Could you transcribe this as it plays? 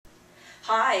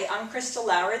Hi, I'm Krista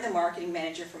Lowrey, the Marketing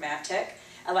Manager from AVTEQ.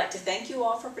 I'd like to thank you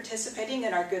all for participating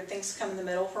in our Good Things Come in the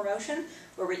Middle promotion,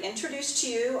 where we introduce to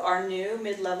you our new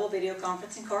mid-level video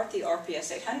conferencing card, the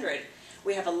RPS 800.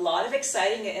 We have a lot of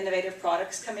exciting and innovative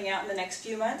products coming out in the next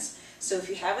few months, so if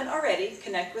you haven't already,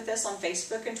 connect with us on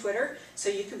Facebook and Twitter so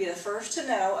you can be the first to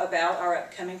know about our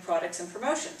upcoming products and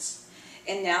promotions.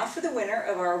 And now for the winner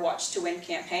of our Watch to Win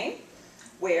campaign,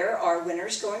 where our winner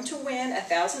is going to win a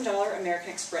 $1,000 American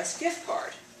Express gift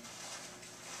card.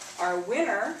 Our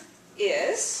winner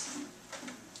is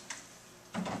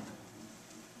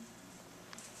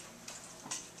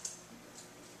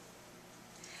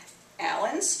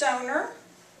Alan Stoner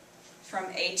from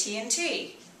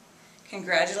AT&T.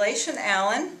 Congratulations,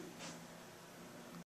 Alan.